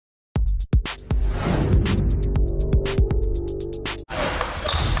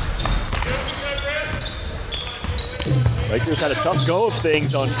Lakers had a tough go of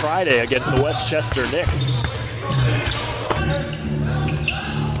things on Friday against the Westchester Knicks.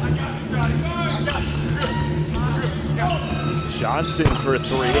 Johnson for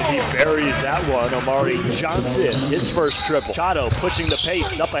three, and he buries that one. Omari Johnson, his first triple. Chato pushing the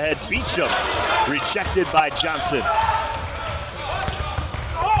pace, up ahead, Beacham, rejected by Johnson.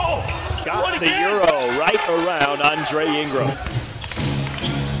 Scott the Euro right around Andre Ingram.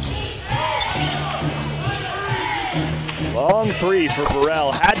 Long three for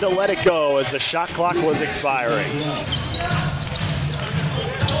Burrell, had to let it go as the shot clock was expiring.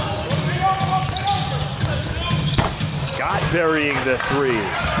 Scott burying the three.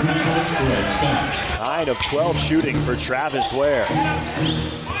 9 of 12 shooting for Travis Ware.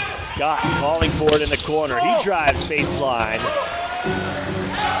 Scott calling for it in the corner. He drives baseline.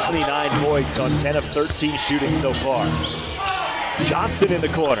 29 points on 10 of 13 shooting so far. Johnson in the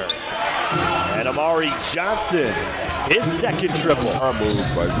corner. And Omari Johnson, his second triple. Our move,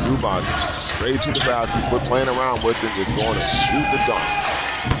 but Zubac straight to the basket. Quit playing around with it. It's going to shoot the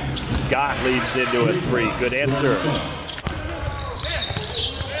dunk. Scott leads into a three. Good answer.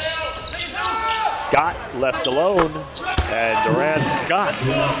 Scott left alone, and Durand Scott,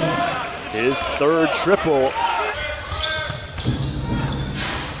 his third triple.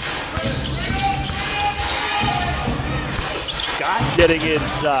 Scott getting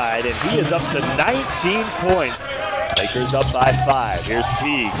inside, and he is up to 19 points. Lakers up by 5. Here's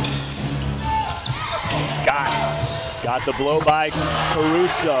Teague. Scott got the blow by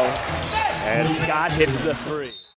Caruso, and Scott hits the three.